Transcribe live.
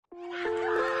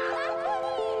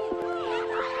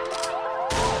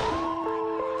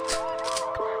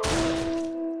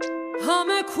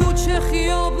کوچه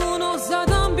خیابونو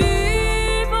زدم بی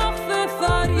وقف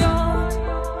فریاد،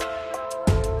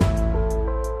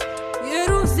 یه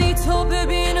روزی تو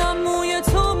ببینم موی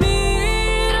تو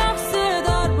میرقصه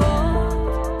در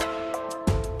باد.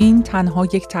 این تنها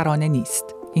یک ترانه نیست،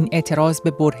 این اعتراض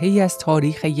به برهه‌ای از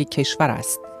تاریخ یک کشور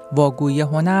است، واگوی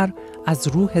هنر از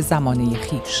روح زمانه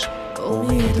خویش.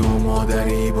 امید و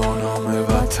مادری با نام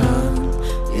وطن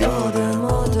یاد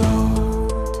ما داد.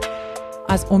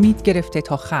 از امید گرفته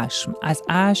تا خشم، از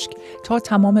اشک تا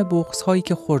تمام بغض‌هایی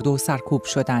که خورده و سرکوب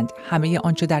شدند، همه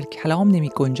آنچه در کلام نمی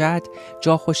گنجد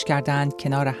جا خوش کردند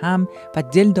کنار هم و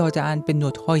دل دادند به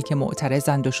نطق‌هایی که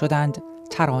معترضند و شدند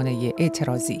ترانه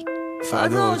اعتراضی.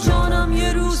 فدا جانم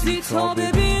یه روزی تا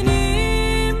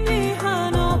ببینیم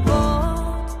میهن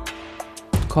آباد.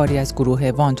 کاری از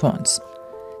گروه وانتونز.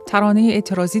 ترانه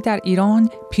اعتراضی در ایران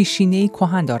پیشینه‌ای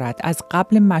کهن دارد، از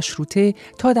قبل مشروطه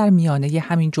تا در میانه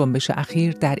همین جنبش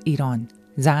اخیر در ایران.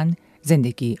 زن،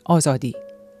 زندگی، آزادی.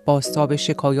 بازتاب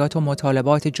شکایات و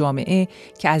مطالبات جامعه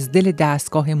که از دل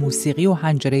دستگاه موسیقی و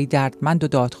حنجره دردمند و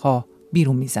دادخواه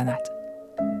بیرون می‌زند.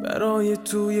 برای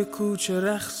توی کوچه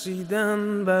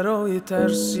رقصیدن، برای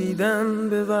ترسیدن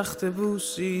به وقت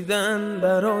بوسیدن،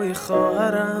 برای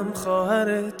خواهرم،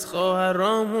 خواهرت،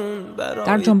 خواهرامون.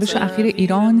 در جنبش اخیر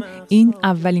ایران این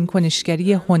اولین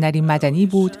کنشگری هنری مدنی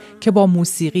بود که با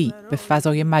موسیقی به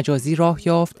فضای مجازی راه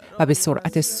یافت و به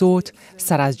سرعت صوت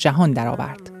سر از جهان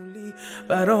درآورد.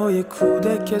 برای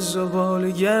کودک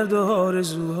زباله‌گرد و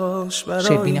آرزوهاش.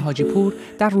 شروین حاجی‌پور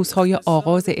در روزهای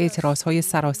آغاز اعتراضهای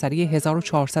سراسری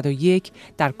 1401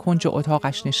 در کنج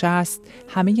اتاقش نشست،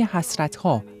 همه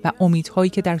حسرت‌ها و امیدهایی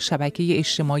که در شبکه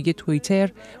اجتماعی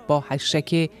توییتر با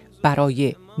هشتگ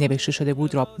برای نوشته شده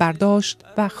بود را برداشت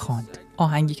و خواند.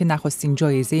 آهنگی که نخستین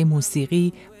جایزه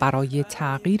موسیقی برای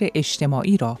تغییر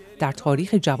اجتماعی را در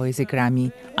تاریخ جوایز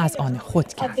گرمی از آن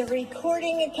خود کرد.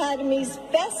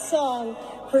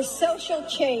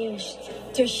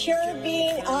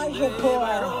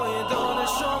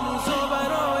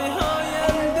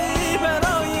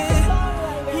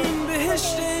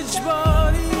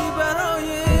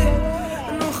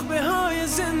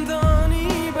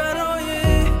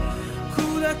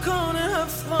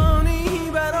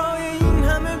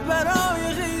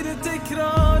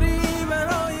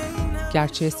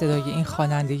 گرچه صدای این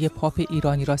خواننده پاپ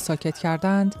ایرانی را ساکت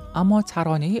کردند، اما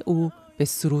ترانه او به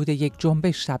سرود یک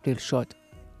جنبش تبدیل شد.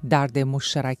 درد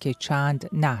مشترک چند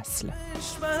نسل.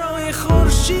 برای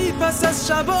خورشید پس از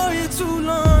شبای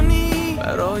طولانی،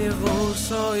 برای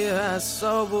غرصای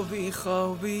اعصاب و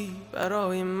بیخوابی،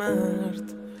 برای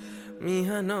مرد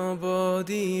میهن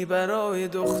آبادی، برای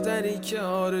دختری که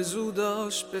آرزو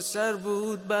داشت پسر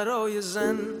بود، برای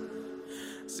زن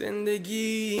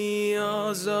زندگی،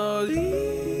 آزادی.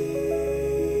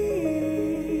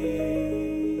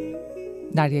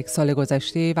 در یک سال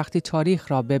گذشته وقتی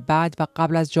تاریخ را به بعد و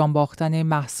قبل از جان باختن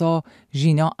مهسا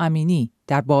ژینا امینی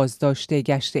در بازداشت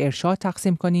گشت ارشاد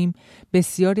تقسیم کنیم،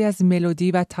 بسیاری از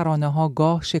ملودی و ترانه‌ها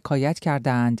گاه شکایت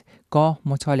کردند، گاه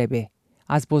مطالبه.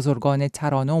 از بزرگان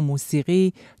ترانه و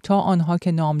موسیقی تا آنها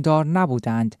که نامدار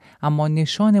نبودند اما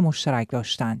نشان مشترک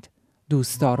داشتند،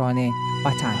 دوستداران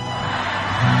وطن.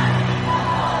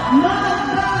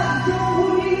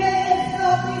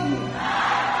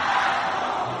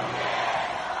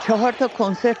 4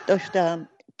 کنسرت داشتم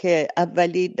که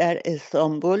اولی در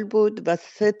استانبول بود و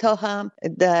 3 هم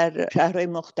در شهرهای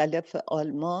مختلف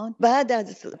آلمان. بعد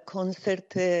از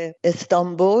کنسرت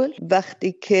استانبول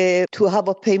وقتی که تو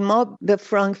هواپیما به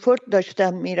فرانکفورت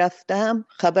داشتم میرفتم،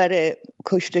 خبر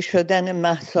کشته شدن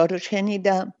مهسا رو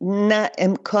شنیدم. نه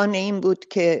امکان این بود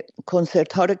که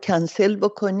کنسرت ها رو کنسل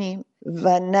بکنیم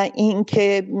و نه این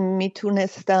که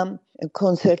میتونستم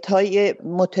کنسرت های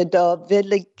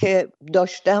متداولی که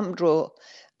داشتم رو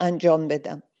انجام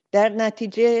بدم. در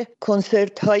نتیجه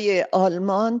کنسرت های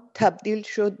آلمان تبدیل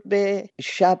شد به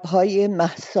شب‌های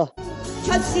مهسا.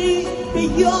 کسی به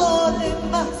یاد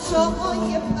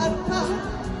مهساهای پرپر،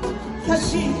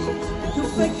 کسی تو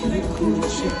فکر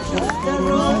کوچه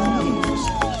رفترانی،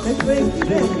 به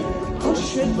فکر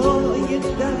عاشقای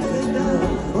درد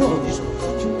درخواش،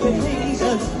 که غیر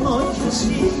از ما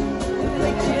کسی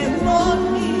فکر ما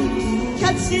نیست.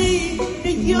 کسی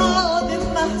به یاد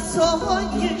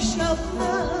مهساهای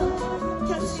شبنم،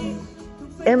 کسی.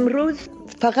 امروز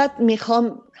فقط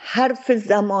میخوام حرف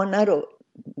زمانه رو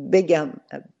بگم،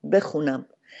 بخونم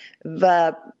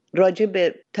و راجع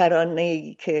به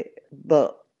ترانه‌ای که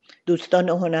با دوستان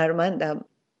هنرمندم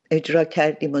اجرا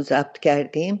کردیم و ضبط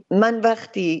کردیم. من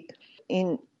وقتی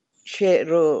این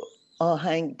شعر و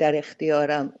آهنگ در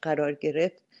اختیارم قرار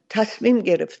گرفت، تصمیم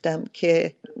گرفتم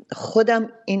که خودم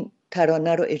این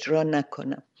ترانه رو اجرا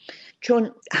نکنم،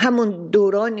 چون همون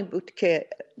دورانی بود که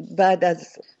بعد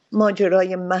از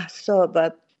ماجرای مهسا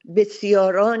و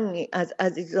بسیارانی از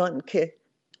عزیزان که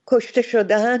کشته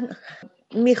شدن،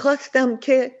 میخواستم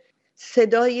که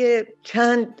صدای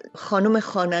چند خانم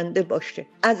خواننده باشه،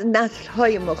 از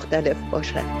نسل‌های مختلف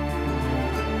باشه.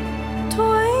 تو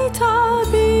ای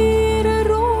تعبیر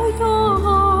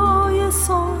رویاهای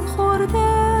سال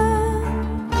خورده،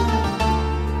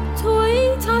 تو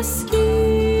ای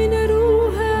تسکین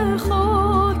روح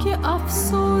خاک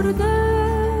افسرده،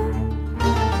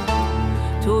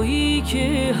 تویی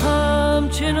که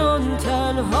همچنان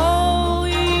تنها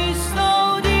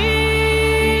ایستادی،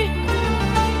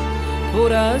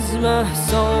 پر از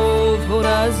مهسا، پر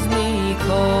از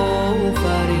نیکا و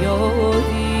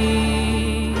فریادی.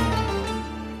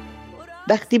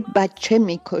 وقتی بچه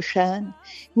میکشن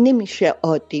نمیشه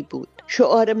عادی بود.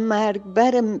 شعار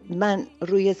مرگبر من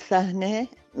روی صحنه،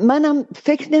 منم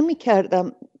فکر نمی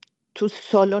کردم تو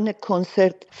سالن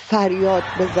کنسرت فریاد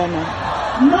بزنم،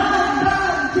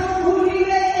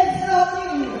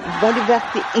 ولی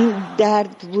وقتی این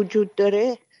درد وجود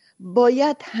داره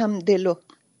باید هم دل و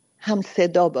هم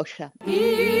صدا باشم.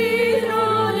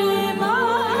 ایران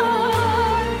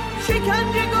من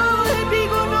شکنجه‌گاه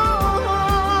بیگناهان،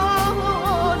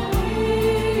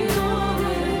 ایران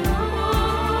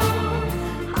من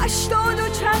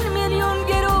 84 میلیون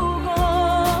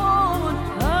گروگان،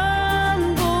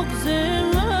 هم بغض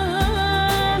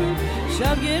من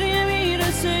شب گریه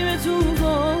میرسه به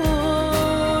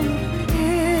توفان.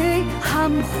 ای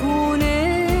هم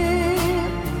خونه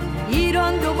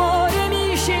ایران دوباره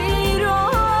میشه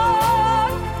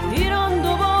ایران، ایران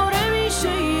دوباره میشه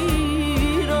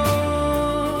ایران.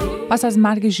 پس از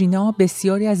مرگ ژینا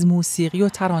بسیاری از موسیقی و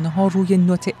ترانه ها روی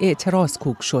نوت اعتراض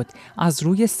کوک شد، از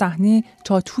روی صحنه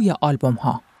تا توی آلبوم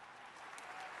ها.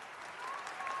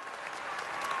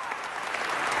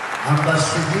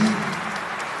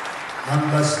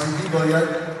 همبستگی باید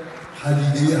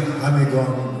پدیده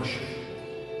همگانی باشه.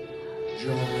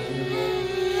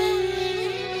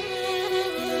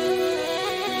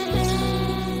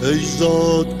 ای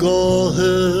زادگاه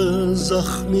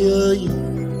زخمی، ای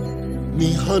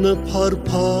میهن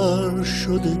پرپر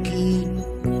شدگی،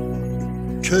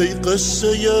 که ای قصه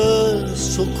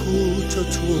سکوت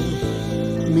تو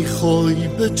میخوای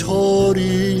به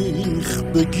تاریخ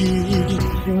بگی.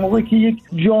 این موقعی که یک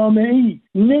جامعه‌ای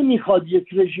نمیخواد یک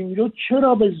رژیمی رو،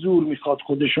 چرا به زور میخواد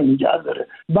خودشو نگه داره؟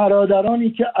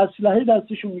 برادرانی که اسلحه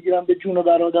دستشون میگیرن به جون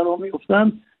برادرها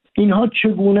میفتن، اینها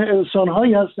چگونه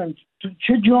انسان‌هایی هستند؟ تو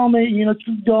چه جامعه اینا،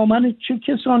 تو دامن چه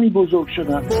کسانی بزرگ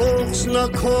شدن؟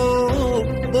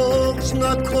 بغض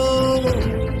نکن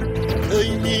ای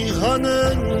میهن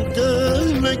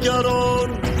دل نگران،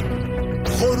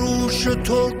 خروش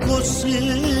تو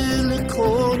گسیل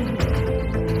کن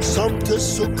سمت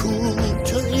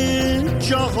سکوت این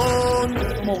جهان.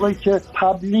 موقعی که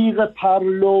تبلیغ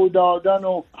پرلو دادن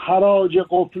و حراج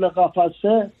قفل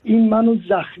قفسه، این منو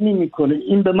زخمی میکنه،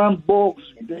 این به من بغض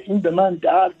میده، این به من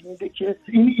درد میده که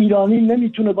این ایرانی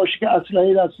نمیتونه باشه که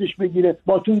اسلحه دستش بگیره،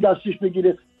 باتون دستش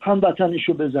بگیره،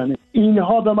 هموطنشو بزنه.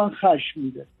 اینها به من خشم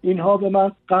میده، اینها به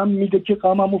من غم میده که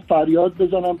غممو فریاد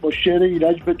بزنم، با شعر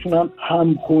ایرج بتونم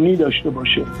همخونی داشته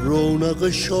باشه. رونق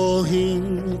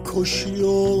شاهین کشی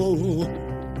و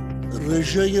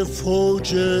رژه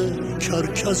فوج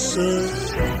کرکسه،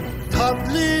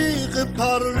 تبلیغ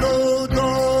پرلو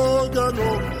دادن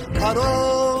و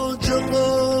حراج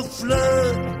قفل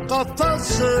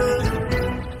قفسه.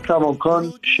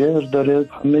 کماکان شعر داره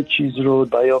همه چیز رو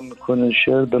بیان میکنه،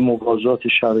 شعر به موازات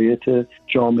شرایط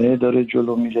جامعه داره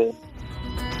جلو میره.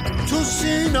 تو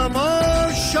سینما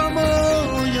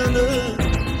شمایل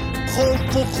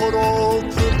خوب و خراب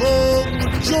و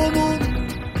جنون،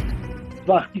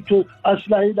 وقتی تو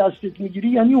اسلحه دستت میگیری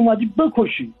یعنی اومدی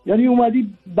بکشی، یعنی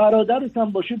اومدی برادرت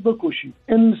هم باشه بکشی.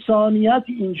 انسانیت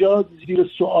اینجا زیر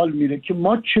سوال میره که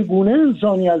ما چگونه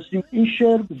انسانی هستیم. این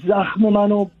شعر زخم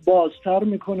منو بازتر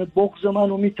میکنه، بغض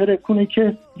منو میترکونه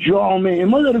که جامعه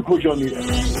ما داره کجا میره.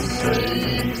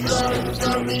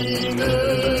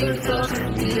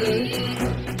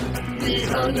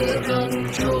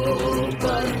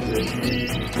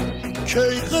 که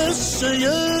قصه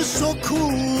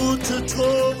سکوت تو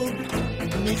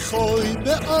میخوای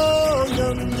به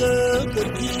آینده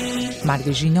بگی.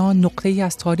 مرگ ژینا نقطه‌ای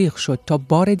از تاریخ شد تا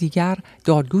بار دیگر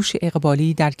داریوش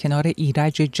اقبالی در کنار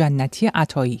ایرج جنتی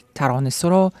عطایی ترانه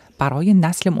را برای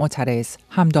نسل معترض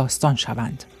هم داستان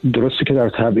شوند. درسته که در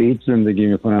تبعید زندگی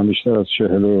میکنم، بیشتر از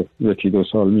 41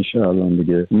 سال میشه الان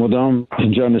دیگه. مدام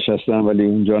اینجا نشستم ولی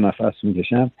اونجا نفس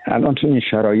میکشم. الان تو این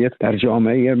شرایط در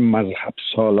جامعه مذهب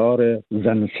سالار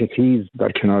زن ستیز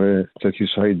در کنار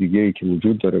ستیزهای دیگه‌ای که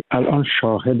وجود داره، الان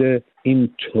شاهد این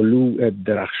طلوع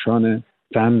درخشان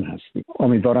زن هستیم.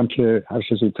 امیدوارم که هر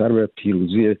چه زودتر به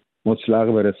پیروزی مطلق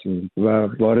برسیم و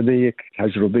وارد یک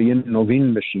تجربه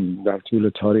نوین بشیم در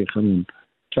طول تاریخمون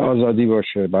که آزادی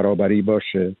باشه، برابری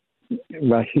باشه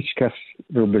و هیچ کس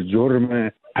رو به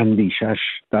جرم اندیشش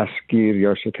دستگیر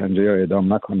یا شکنجه یا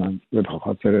اعدام نکنن به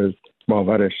خاطر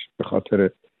باورش، به خاطر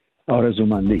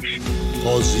آرزومندیش.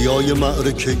 قاضیای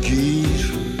معرکه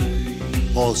گیر،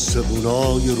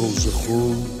 آسمونای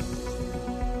روزخون،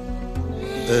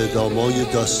 اعدامای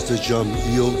دست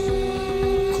جمعی و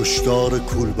کشتار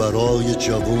کولبرای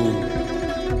جوون،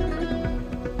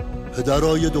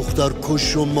 پدرای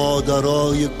دخترکش و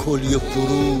مادرای کلیه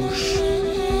فروش.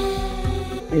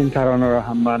 این ترانه را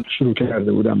هم من شروع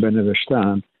کرده بودم به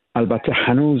نوشتن. البته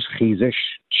هنوز خیزش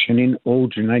چنین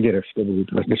اوج نگرفته بود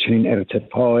و به چنین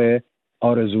ارتفاع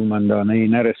آرزومندانه‌ای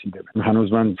نرسیده بود.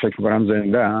 هنوز من فکر کنم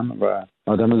زنده ام و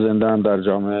آدم زنده هم در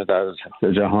جامعه، در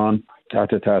جهان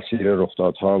تحت تاثیر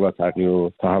رخدادها و تغییر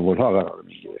و تحولات قرار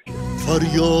میگیره.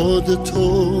 فریاد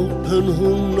تو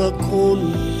پنهون نکن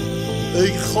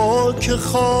ای خاک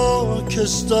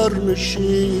خاکستر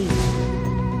نشین،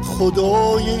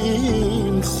 خدای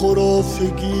این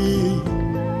خرافگی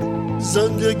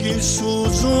زندگی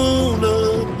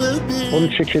سوزونه ببین. اون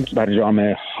چه که بر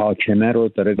جامعه حاکمه رو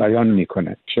داره بیان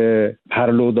میکنه، چه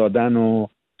پرلو دادن و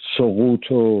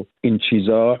سقوط و این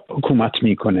چیزا حکومت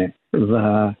میکنه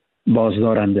و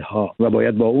بازدارنده ها و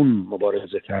باید با اون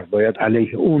مبارزه کرد، باید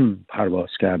علیه اون پرواز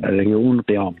کرد، علیه اون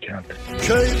قیام کرد.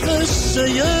 که قصه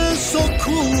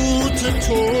سکوت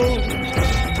تو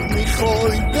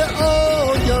میخوای به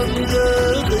آینده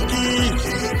بگی.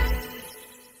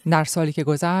 در سالی که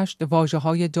گذشت،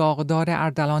 واژه‌های داغدار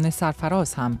اردلان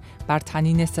سرفراز هم بر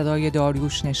تنین صدای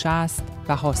داریوش نشست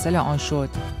و حاصل آن شد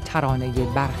ترانه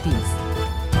برخیز.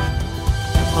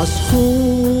 از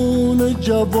خون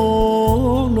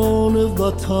جوانان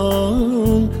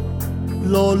وطن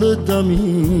لاله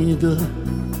دمیده،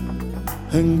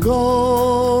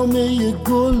 هنگامه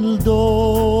گل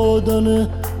دادن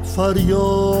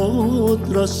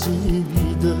فریاد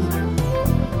رسیده.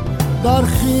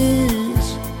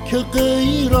 برخیز که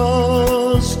غیر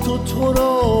از تو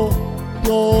را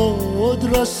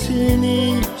دادرسی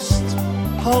نیست،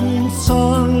 هم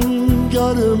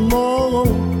سنگر ما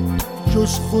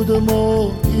جز خود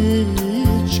ما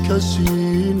هیچ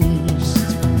کسی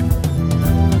نیست.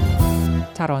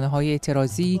 ترانه‌های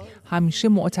اعتراضی همیشه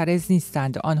معترض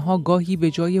نیستند. آنها گاهی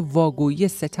به جای واگویی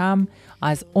ستم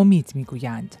از امید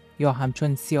میگویند یا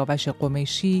همچون سیاوش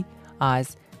قمیشی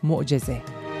از معجزه.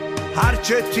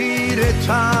 هرچه تیره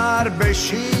تر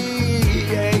بشی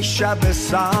ای شب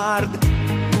سرد،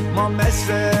 ما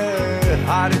مثل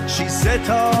هرچی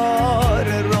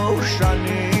ستاره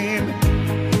روشنیم.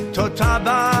 تو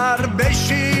تبر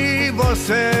بشی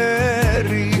واسه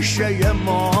ریشه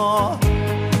ما،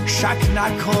 شک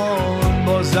نکن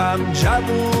بازم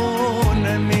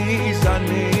جوون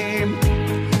میزنیم.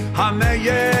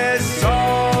 همه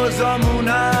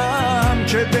سازمونم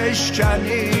که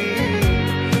بشکنیم،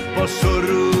 با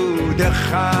سرود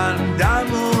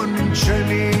خندمون چه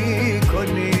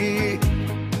میکنی؟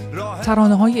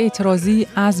 ترانه‌های اعتراضی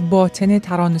از باطن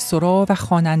ترانه‌سرا و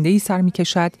خواننده‌ای سر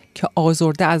می‌کشد که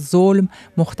آزرده از ظلم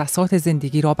مختصات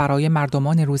زندگی را برای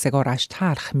مردمان روزگارش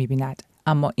تلخ می‌بیند.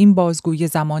 اما این بازگویی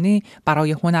زمانه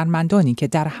برای هنرمندانی که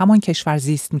در همان کشور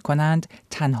زیست می‌کنند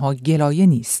تنها گلایه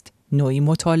نیست، نوعی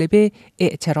مطالبه،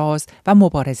 اعتراض و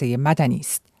مبارزه مدنی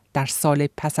است. در سال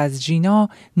پس از جینا،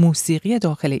 موسیقی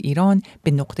داخل ایران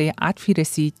به نقطه عطفی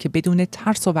رسید که بدون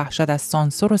ترس و وحشت از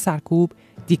سانسور و سرکوب،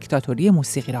 دیکتاتوری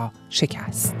موسیقی را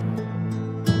شکست.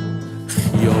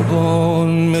 خیابان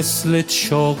مثل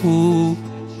چاقو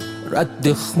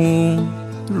رد خون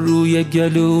روی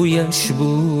گلویش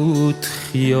بود،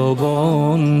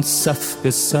 خیابان صف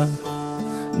به صف،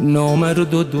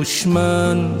 نامرد و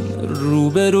دشمن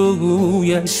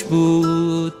روبرویش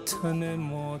بود.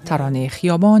 ترانه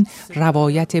خیابان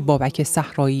روایت بابک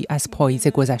صحرایی از پاییز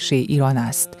گذشته ایران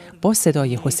است با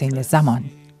صدای حسین زمان.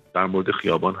 در مورد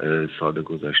خیابان سال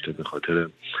گذشته به خاطر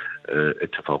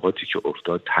اتفاقاتی که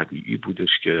افتاد طبیعی بودش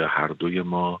که هر دوی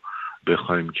ما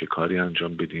بخوایم که کاری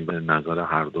انجام بدیم. نظر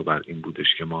هر دو بر این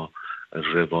بودش که ما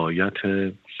روایت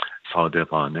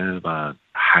صادقانه و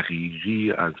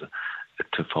حقیقی از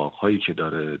اتفاقهایی که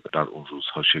داره در اون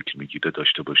روزها شکل میگیره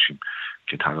داشته باشیم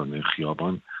که ترانه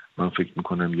خیابان من فکر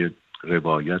میکنم یه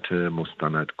روایت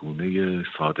مستندگونه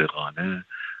صادقانه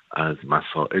از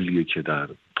مسائلی که در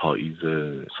پاییز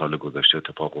سال گذشته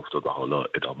اتفاق افتاد و حالا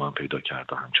ادامه هم پیدا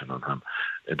کرده، همچنان هم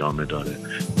ادامه داره.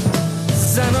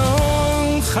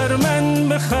 زنان خرمن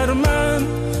به خرمن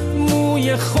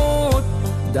موی خود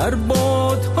در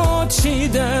بادها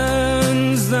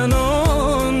چیدن،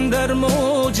 زنان در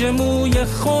موج موی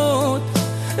خود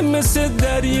مثل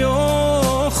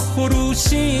دریا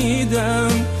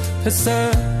خروشیدن،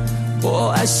 پسر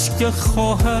با اشک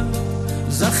خواهر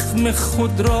زخم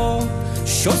خود را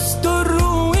شست و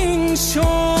رویین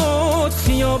شد،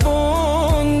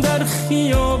 خیابان در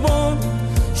خیابان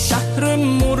شهر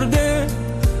مرده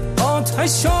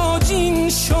آتش آجین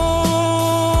شد.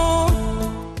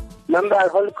 من به هر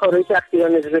حال کارهایی که اخیراً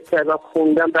اجرا کردم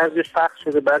خوندم، بعضیش پخش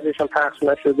شده بعضیش هم پخش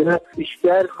نشده،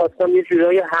 بیشتر خواستم یه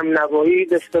جورای همنوایی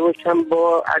داشته باشم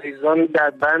با عزیزان در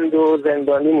بند و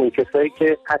زندانیمون، کسایی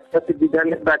که حسرت دیدن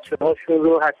بچه‌هاشون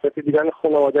رو، حسرت دیدن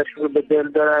خانواده‌شون رو به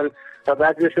دل دارن و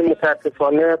بعضیشون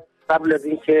متاسفانه قبل از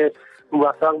اینکه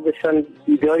موفق بشن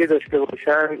دیداری داشته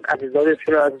باشن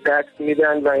عزیزانشون رو از دست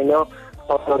میدن و اینا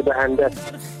آزاردهنده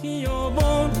است.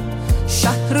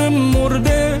 شهر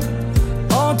مرده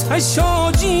آتش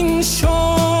آجین شد.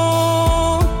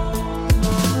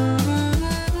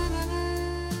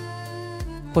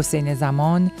 حسین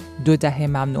زمان 2 دهه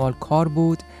ممنوع کار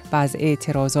بود و از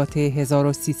اعتراضات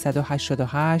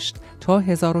 1388 تا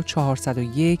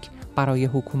 1401 برای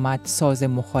حکومت ساز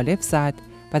مخالف زد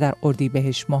و در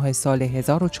اردیبهشت ماه سال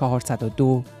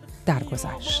 1402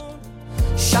 درگذشت.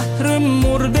 شهر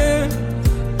مرده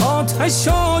آتش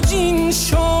آجین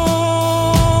شد.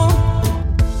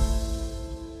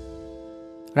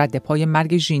 رد پای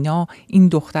مرگ ژینا، این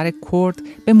دختر کرد،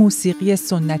 به موسیقی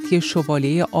سنتی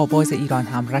شوالیه آواز ایران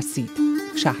هم رسید.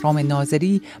 شهرام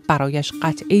ناظری برایش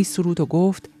قطعه سرود و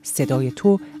گفت صدای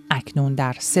تو اکنون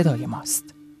در صدای ماست.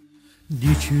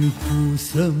 دیچو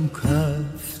پوسم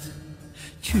کفت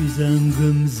چو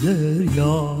زنگم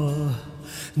زریا،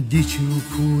 دیچو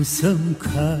پوسم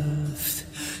کفت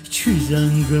چو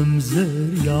زنگم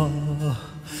زریا،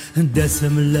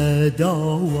 دسم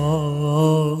لداوا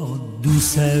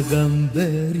دوسگم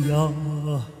بریا،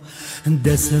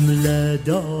 دسم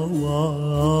لداوا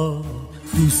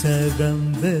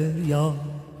دوسگم بریا،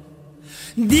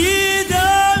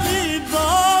 دیدمی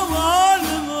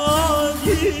باوالم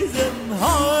آگیزم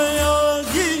های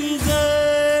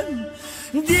آگیزم،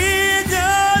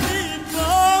 دیدمی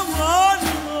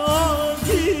باوالم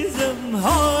آگیزم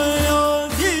های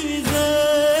آگیزم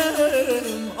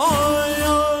های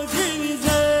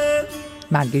آگیزم.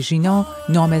 مرگ ژینا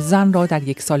نام زن را در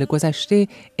 1 سال گذشته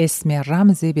اسم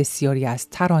رمز بسیاری از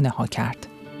ترانه ها کرد.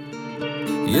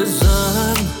 یه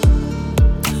زن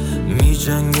می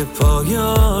جنگ پای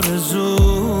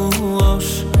آرزوش،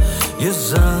 یه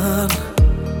زن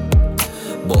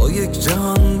با یک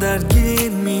جهان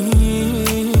درگیر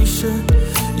میشه،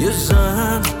 یه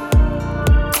زن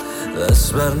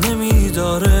دست بر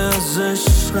نمیداره از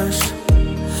عشقش،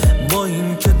 با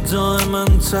این که دائما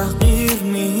تغییر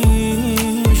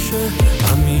میشه،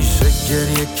 همیشه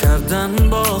گریه کردن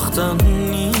باختن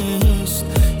نیست،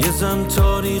 یه زن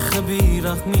تاریخ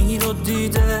بیرحمی رو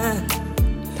دیده.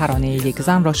 ترانه یک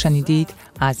زن را شنیدید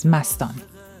از مستان.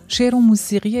 شعر و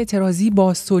موسیقی اعتراضی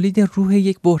با تولید روح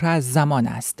یک بحران از زمان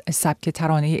است. سبک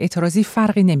ترانه اعتراضی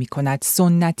فرقی نمی کند.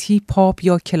 سنتی، پاپ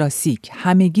یا کلاسیک،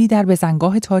 همگی در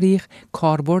بزنگاه تاریخ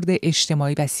کاربرد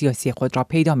اجتماعی و سیاسی خود را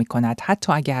پیدا می کند،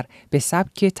 حتی اگر به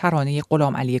سبک ترانه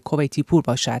غلامعلی کویتی پور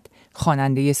باشد،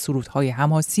 خواننده سرودهای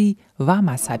حماسی و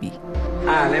مذهبی.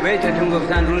 اهل بیتتون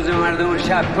گفتن روز مردم رو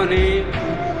شب کنی،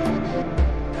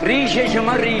 ریشه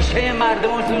شما ریشه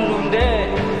مردم رو سوزونده.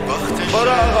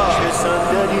 برو آقا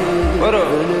برو.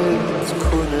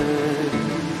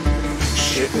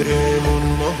 شعرمون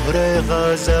مهر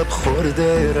غضب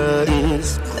خورده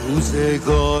رئیس،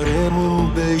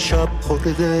 روزگارمون به شب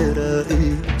خورده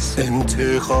رئیس،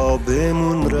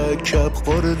 انتخابمون رکب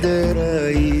خورده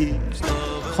رئیس.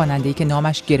 خواننده‌ای که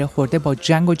نامش گره خورده با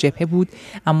جنگ و جبهه بود،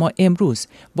 اما امروز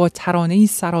با ترانه‌ای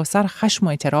سراسر خشم و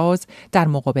اعتراض در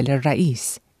مقابل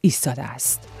رئیس ایستاده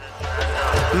است.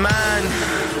 من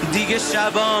دیگه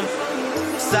شبام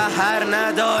سحر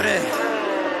نداره،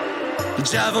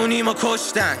 جوونیمو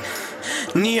کشتن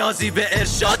نیازی به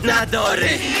ارشاد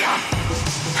نداره،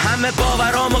 همه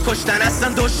باورامو کشتن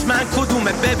اصلا دشمن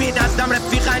کدومه؟ ببین ازم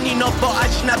رفیقن اینا با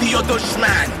اجنبی و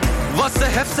دشمن، واسه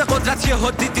حفظ قدرت یه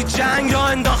حدیدی جنگ را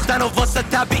انداختن و واسه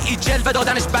طبیعی جلوه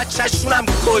دادنش بچه‌شونم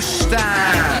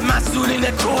کشتن، مسئولین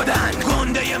کودن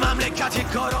گنده مملکتی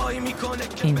کارایی میکنه.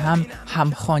 این هم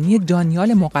همخوانی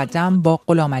دانیال مقدم با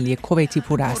غلامعلی کویتی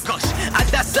پور است.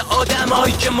 از دست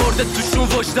آدمایی که مرده توشون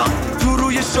وجدان تو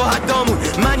روی شهدامون،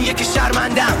 من یکی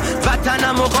شرمندم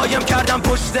وطنم رو قایم کردم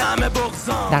پشت همه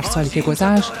بغضام. در سالی که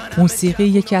گذشت موسیقی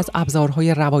یکی از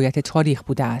ابزارهای روایت تاریخ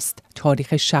بوده است.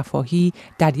 تاریخ شفاهی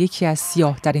در یکی از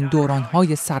سیاه‌ترین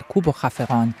دوران‌های سرکوب و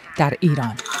خفقان در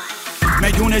ایران.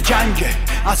 میدون جنگ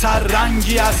اثر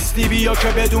رنگی هستی، بیا که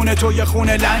بدون تو یه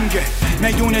خونه لنگه.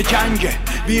 میدون جنگ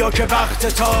بیا که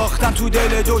وقت تاختن تو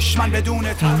دل دشمن بدون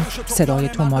این صدای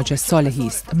توماج صالحی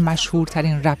است،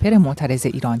 مشهورترین رپر معترض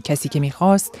ایران، کسی که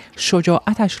میخواست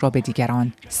شجاعتش را به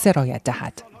دیگران سرایت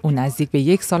دهد. او نزدیک به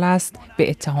 1 سال است به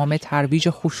اتهام ترویج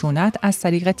خشونت از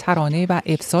طریق ترانه و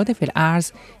افساد فی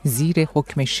الارض زیر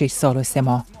حکم 6 سال و 3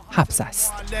 ماه حبس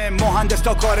است. مهندس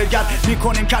تا کارگر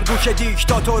میکنیم کرگوش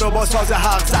دیکتاتور رو با ساز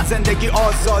حق زن. زندگی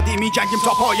آزادی میجنگیم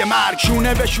تا پای مرگ،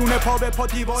 شونه به شونه پا به پا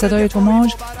دیوار. صدای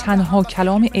توماج تنها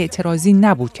کلام اعتراضی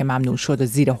نبود که ممنوع شد و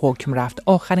زیر حکم رفت.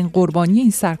 آخرین قربانی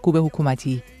این سرکوب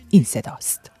حکومتی این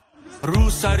صداست.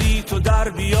 روسری تو در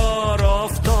بیار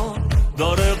آفتاب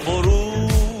داره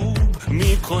غروب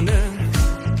میکنه،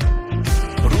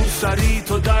 روسری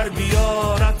تو در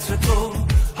بیار عطر تو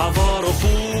هوا رو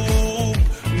خوب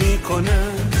میکنه،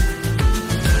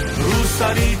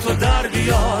 روسری تو در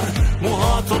بیار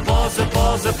موهاتو باز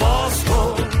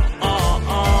کن.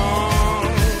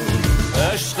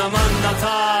 عشق من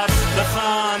نترس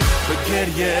بخند به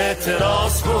گریه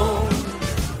اعتراض کن.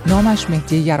 نامش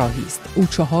مهدی یراحی است. او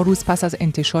 4 روز پس از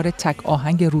انتشار تک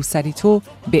آهنگ روسری تو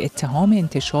به اتهام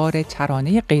انتشار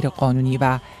ترانه غیرقانونی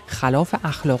و خلاف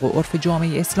اخلاق و عرف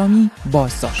جامعه اسلامی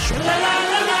بازداشت شد.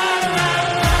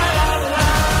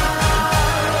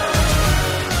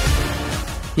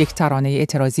 یک ترانه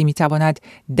اعتراضی می‌تواند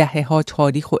دهه‌ها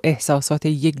تاریخ و احساسات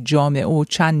یک جامعه و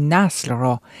چند نسل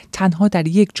را تنها در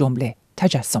یک جمله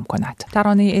تجسم کند.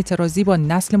 ترانه اعتراضی با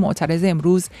نسل معترض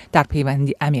امروز در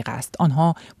پیوندی عمیق است.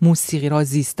 آنها موسیقی را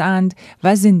زیستند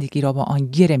و زندگی را با آن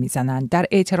گره می‌زنند. در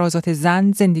اعتراضات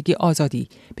زندگی، آزادی،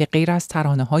 به غیر از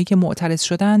ترانه‌هایی که معترض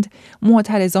شدند،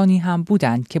 معترضانی هم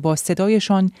بودند که با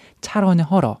صدایشان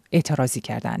ترانه‌ها را اعتراضی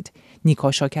کردند.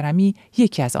 نیکا شاکرمی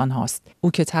یکی از آنهاست.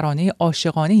 او که ترانه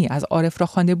عاشقانه‌ای از عارف را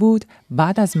خوانده بود،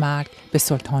 بعد از مرگ به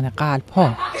سلطان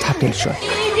قلب‌ها تبدیل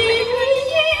شد.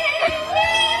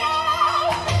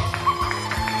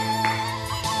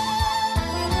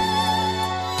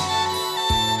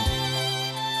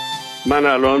 من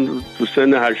الان تو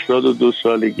سن 82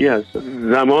 سالگی هستم.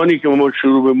 زمانی که ما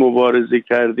شروع به مبارزه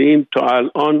کردیم تا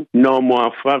الان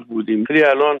ناموفق بودیم. ولی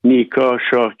الان نیکا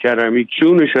شاکرمی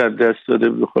جونش از دست داده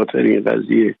به خاطر این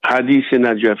قضیه. حدیث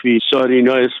نجفی،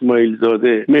 سارینا اسماعیل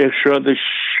زاده، مهرشاد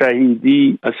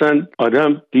شهیدی، اصلا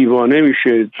آدم دیوانه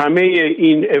میشه. همه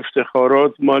این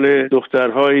افتخارات مال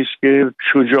دخترهایی است که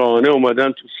شجاعانه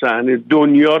اومدن تو صحنه،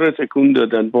 دنیا رو تکون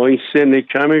دادن. با این سن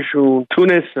کمشون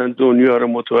تونستن دنیا رو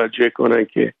متوجه کنن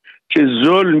که چه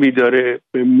ظلمی داره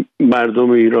به مردم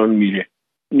ایران میره.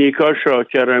 نیکا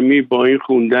شاکرمی با این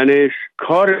خوندنش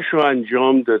کارشو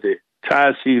انجام داده،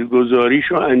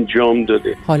 تاثیرگذاریشو انجام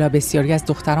داده. حالا بسیاری از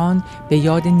دختران به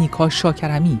یاد نیکا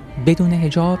شاکرمی بدون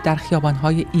حجاب در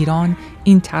خیابان‌های ایران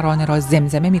این ترانه را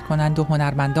زمزمه می‌کنند و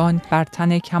هنرمندان بر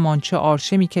تن کمانچه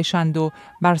آرشه می‌کشند و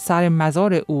بر سر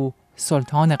مزار او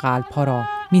سلطان قلب‌ها را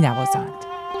می‌نوازند.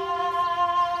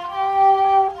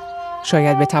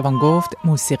 شاید بتوان گفت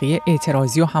موسیقی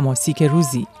اعتراضی و حماسی که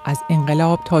روزی از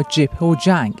انقلاب تا جبهه و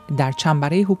جنگ در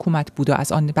چنبره حکومت بود و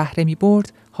از آن بهره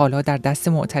می‌برد، حالا در دست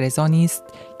معترضانی است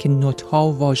که نوت‌ها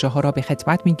و واژه‌ها را به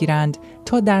خدمت می‌گیرند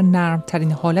تا در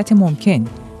نرم‌ترین حالت ممکن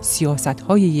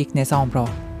سیاست‌های یک نظام را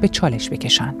به چالش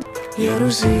بکشند. یه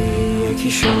روزی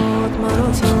یکی شد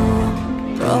من تو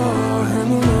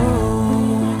راهمونو،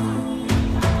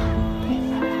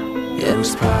 یه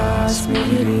روز پس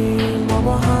میگیریم ما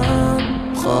با هم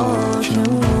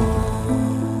خاکمونو،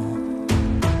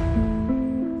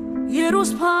 یه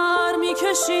روز پر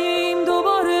میکشیم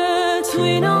دوباره تو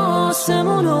این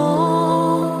آسمونو،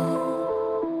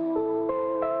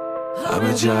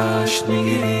 همه جشن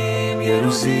میگیریم یه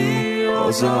روزی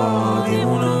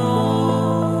آزادیمونو.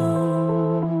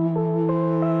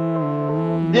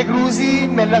 یک روزی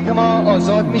ملت ما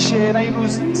آزاد میشه و این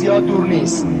روز زیاد دور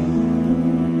نیست.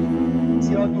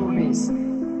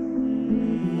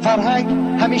 فرهنگ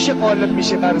همیشه غالب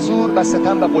میشه بر زور و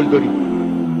ستم و قلدری.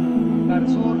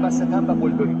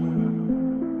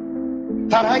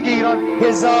 فرهنگ ایران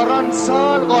هزاران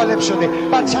سال غالب شده،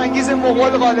 بر چنگیز مغول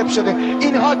غالب شده.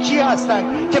 اینها کی هستن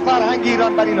که فرهنگ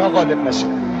ایران بر اینها غالب نشه؟